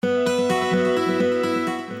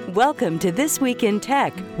Welcome to This Week in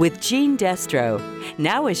Tech with Gene Destro.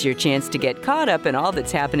 Now is your chance to get caught up in all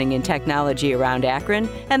that's happening in technology around Akron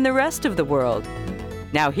and the rest of the world.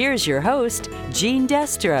 Now here's your host, Gene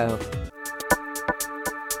Destro.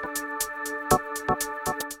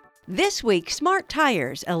 This week, smart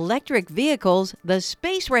tires, electric vehicles, the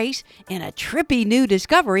space race, and a trippy new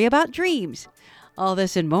discovery about dreams. All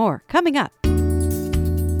this and more coming up.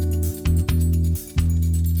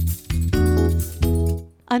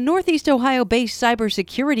 A Northeast Ohio-based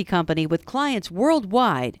cybersecurity company with clients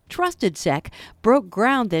worldwide, TrustedSec, broke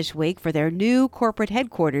ground this week for their new corporate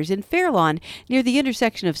headquarters in Fairlawn near the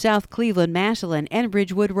intersection of South Cleveland, Massillon, and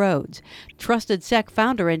Ridgewood Roads. TrustedSec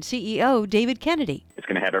founder and CEO David Kennedy. It's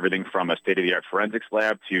going to have everything from a state-of-the-art forensics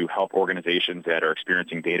lab to help organizations that are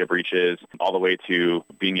experiencing data breaches, all the way to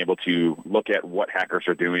being able to look at what hackers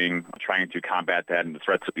are doing, trying to combat that and the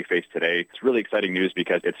threats that we face today. It's really exciting news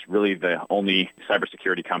because it's really the only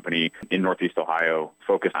cybersecurity company in Northeast Ohio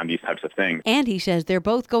focused on these types of things. And he says they're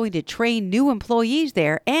both going to train new employees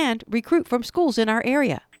there and recruit from schools in our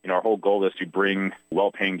area. Our whole goal is to bring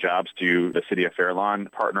well-paying jobs to the city of Fairlawn,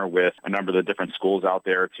 partner with a number of the different schools out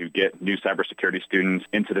there to get new cybersecurity students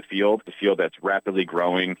into the field that's rapidly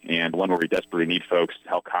growing and one where we desperately need folks to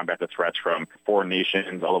help combat the threats from foreign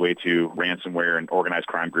nations all the way to ransomware and organized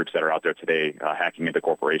crime groups that are out there today hacking into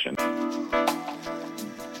corporations.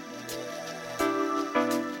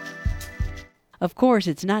 Of course,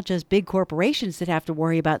 it's not just big corporations that have to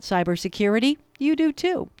worry about cybersecurity. You do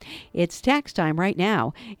too. It's tax time right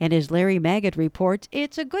now, and as Larry Magid reports,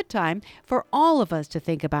 it's a good time for all of us to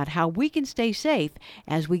think about how we can stay safe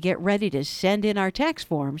as we get ready to send in our tax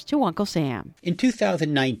forms to Uncle Sam. In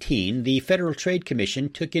 2019, the Federal Trade Commission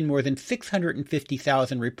took in more than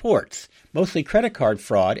 650,000 reports, mostly credit card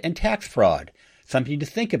fraud and tax fraud, something to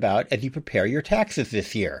think about as you prepare your taxes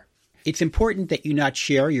this year. It's important that you not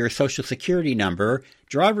share your Social Security number,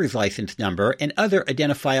 driver's license number, and other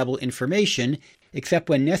identifiable information except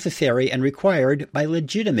when necessary and required by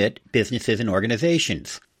legitimate businesses and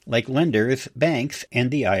organizations, like lenders, banks, and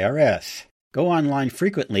the IRS. Go online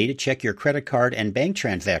frequently to check your credit card and bank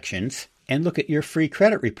transactions, and look at your free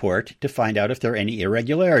credit report to find out if there are any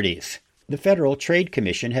irregularities. The Federal Trade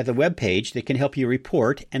Commission has a webpage that can help you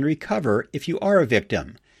report and recover if you are a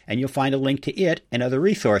victim. And you'll find a link to it and other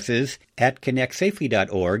resources at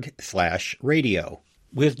connectsafely.org/radio.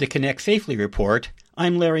 With the Connect Safely Report,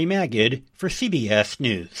 I'm Larry Magid for CBS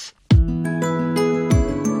News.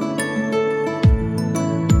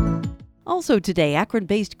 Also today,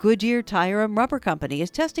 Akron-based Goodyear Tire and Rubber Company is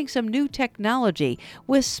testing some new technology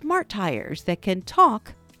with smart tires that can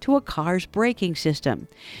talk to a car's braking system.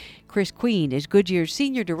 Chris Queen is Goodyear's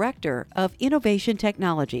Senior Director of Innovation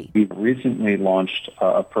Technology. We've recently launched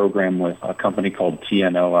a program with a company called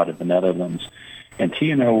TNO out of the Netherlands. And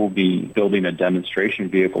TNO will be building a demonstration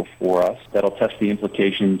vehicle for us that'll test the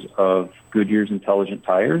implications of Goodyear's intelligent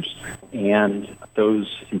tires and those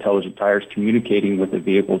intelligent tires communicating with the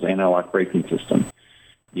vehicle's anti-lock braking system.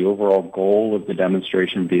 The overall goal of the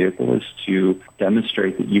demonstration vehicle is to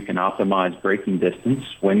demonstrate that you can optimize braking distance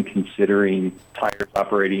when considering tires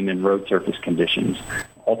operating in road surface conditions,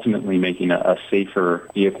 ultimately making a safer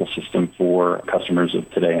vehicle system for customers of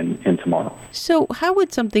today and tomorrow. So how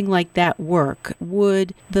would something like that work?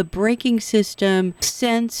 Would the braking system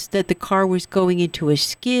sense that the car was going into a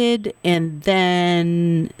skid and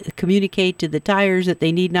then communicate to the tires that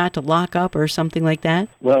they need not to lock up or something like that?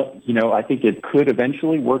 Well, I think it could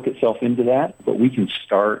eventually work itself into that, but we can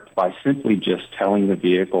start by simply just telling the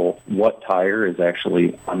vehicle what tire is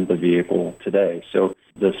actually on the vehicle today. So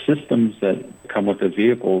the systems that come with the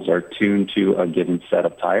vehicles are tuned to a given set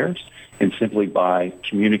of tires, and simply by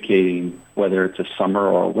communicating whether it's a summer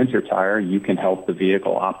or a winter tire, you can help the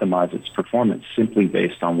vehicle optimize its performance simply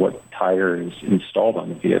based on what tire is installed on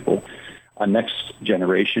the vehicle. A next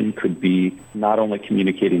generation could be not only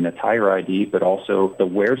communicating the tire ID, but also the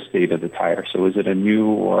wear state of the tire. So is it a new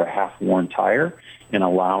or a half-worn tire? And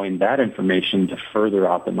allowing that information to further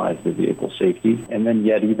optimize the vehicle safety. And then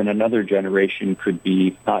yet even another generation could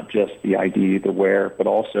be not just the ID, the wear, but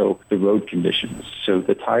also the road conditions. So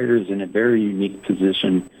the tire is in a very unique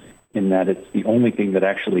position in that it's the only thing that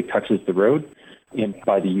actually touches the road. And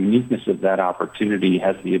by the uniqueness of that opportunity,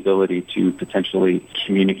 has the ability to potentially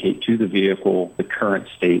communicate to the vehicle the current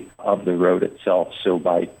state of the road itself. So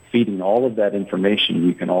by feeding all of that information,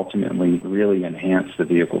 you can ultimately really enhance the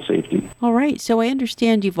vehicle safety. All right. So I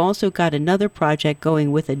understand you've also got another project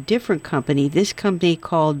going with a different company, this company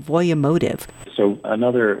called Voyamotive. So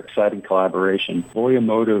another exciting collaboration.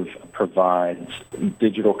 Voyamotive provides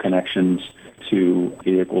digital connections to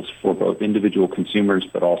vehicles for both individual consumers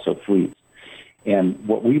but also fleets. And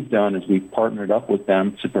what we've done is we've partnered up with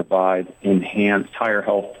them to provide enhanced tire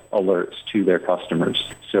health alerts to their customers.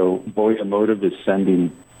 So Voyomotive is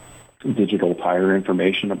sending digital tire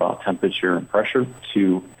information about temperature and pressure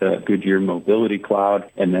to the Goodyear Mobility Cloud,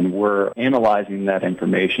 and then we're analyzing that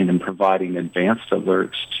information and providing advanced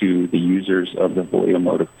alerts to the users of the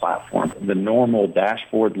Voyomotive platform. The normal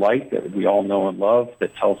dashboard light that we all know and love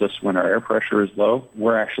that tells us when our air pressure is low,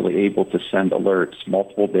 we're actually able to send alerts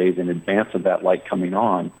multiple days in advance of that light coming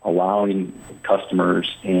on, allowing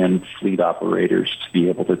customers and fleet operators to be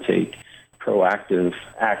able to take proactive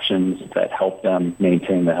actions that help them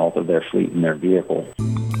maintain the health of their fleet and their vehicle.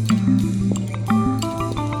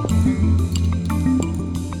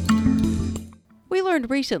 We learned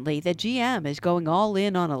recently that GM is going all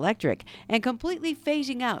in on electric and completely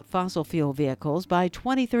phasing out fossil fuel vehicles by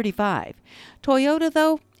 2035. Toyota,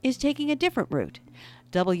 though, is taking a different route.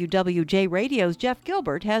 WWJ Radio's Jeff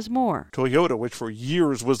Gilbert has more. Toyota, which for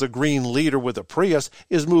years was the green leader with the Prius,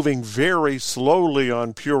 is moving very slowly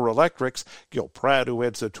on pure electrics. Gil Pratt, who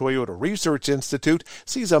heads the Toyota Research Institute,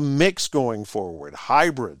 sees a mix going forward: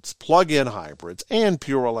 hybrids, plug-in hybrids, and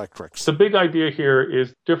pure electrics. The big idea here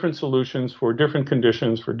is different solutions for different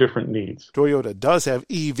conditions, for different needs. Toyota does have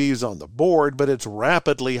EVs on the board, but it's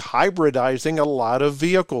rapidly hybridizing a lot of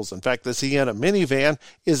vehicles. In fact, the Sienna minivan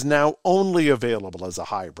is now only available as a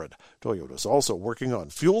hybrid. Toyota's also working on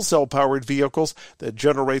fuel cell-powered vehicles that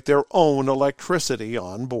generate their own electricity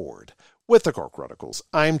on board. With the Car Chronicles,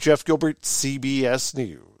 I'm Jeff Gilbert, CBS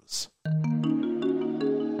News.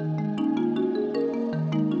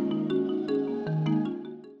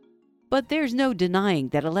 But there's no denying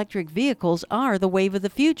that electric vehicles are the wave of the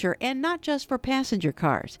future, and not just for passenger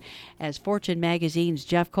cars. As Fortune magazine's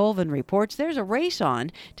Jeff Colvin reports, there's a race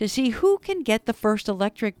on to see who can get the first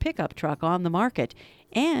electric pickup truck on the market.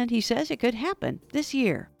 And he says it could happen this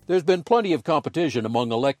year. There's been plenty of competition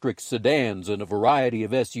among electric sedans and a variety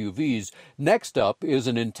of SUVs. Next up is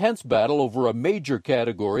an intense battle over a major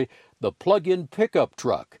category, the plug-in pickup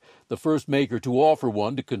truck. The first maker to offer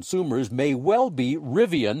one to consumers may well be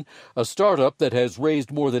Rivian, a startup that has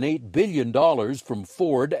raised more than $8 billion from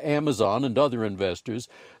Ford, Amazon, and other investors.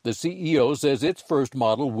 The CEO says its first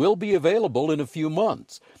model will be available in a few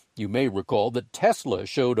months. You may recall that Tesla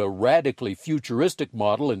showed a radically futuristic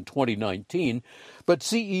model in 2019, but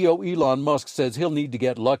CEO Elon Musk says he'll need to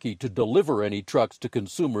get lucky to deliver any trucks to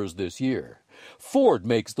consumers this year. Ford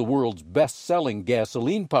makes the world's best-selling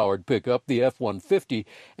gasoline-powered pickup, the F-150,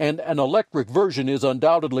 and an electric version is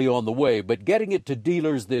undoubtedly on the way, but getting it to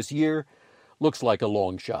dealers this year looks like a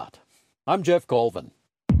long shot. I'm Jeff Colvin.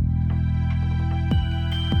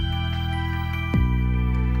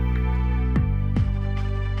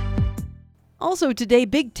 Also today,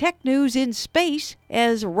 big tech news in space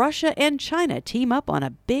as Russia and China team up on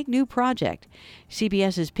a big new project.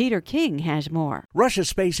 CBS's Peter King has more. Russia's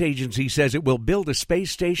space agency says it will build a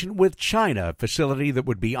space station with China, a facility that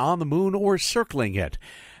would be on the moon or circling it.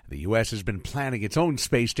 The U.S. has been planning its own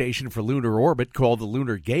space station for lunar orbit called the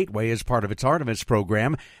Lunar Gateway as part of its Artemis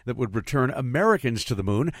program that would return Americans to the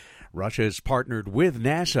moon. Russia has partnered with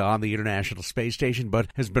NASA on the International Space Station but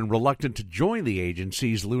has been reluctant to join the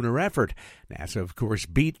agency's lunar effort. NASA, of course,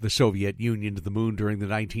 beat the Soviet Union to the moon during the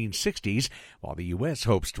 1960s, while the U.S.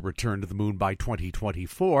 hopes to return to the moon by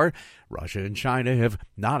 2024. Russia and China have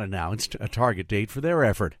not announced a target date for their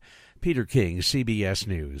effort. Peter King, CBS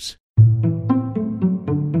News.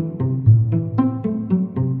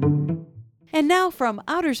 And now from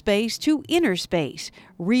outer space to inner space.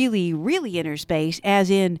 Really, really inner space,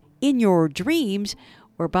 as in your dreams,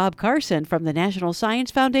 where Bob Carson from the National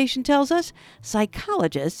Science Foundation tells us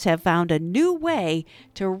psychologists have found a new way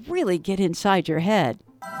to really get inside your head.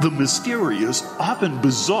 The mysterious, often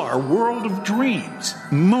bizarre world of dreams.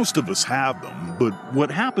 Most of us have them, but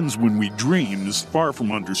what happens when we dream is far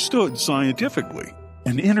from understood scientifically.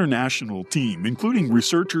 An international team, including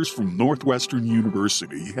researchers from Northwestern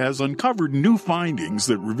University, has uncovered new findings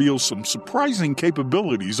that reveal some surprising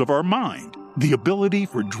capabilities of our mind. The ability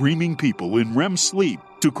for dreaming people in REM sleep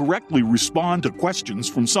to correctly respond to questions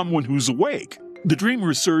from someone who's awake. The dream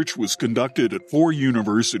research was conducted at 4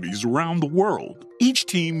 universities around the world. Each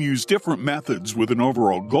team used different methods with an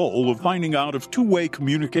overall goal of finding out if two-way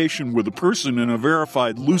communication with a person in a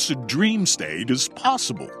verified lucid dream state is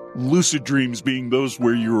possible. Lucid dreams being those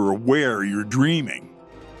where you're aware you're dreaming.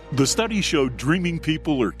 The study showed dreaming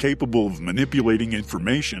people are capable of manipulating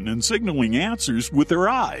information and signaling answers with their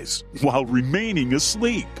eyes while remaining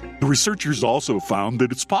asleep. The researchers also found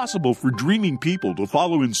that it's possible for dreaming people to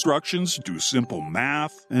follow instructions, do simple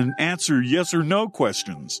math, and answer yes or no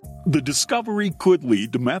questions. The discovery could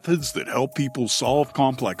lead to methods that help people solve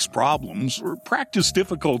complex problems or practice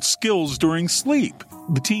difficult skills during sleep.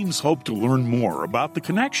 The teams hope to learn more about the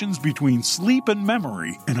connections between sleep and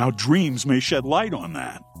memory and how dreams may shed light on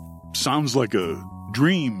that. Sounds like a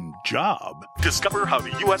dream job. Discover how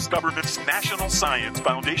the U.S. government's National Science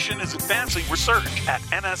Foundation is advancing research at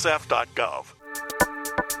nsf.gov.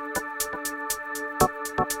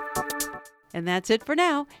 And that's it for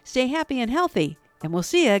now. Stay happy and healthy, and we'll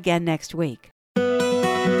see you again next week.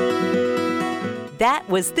 That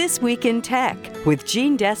was This Week in Tech with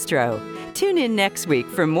Gene Destro. Tune in next week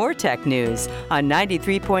for more tech news on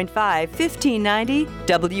 93.5 1590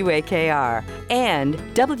 WAKR and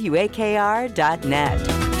WAKR.net.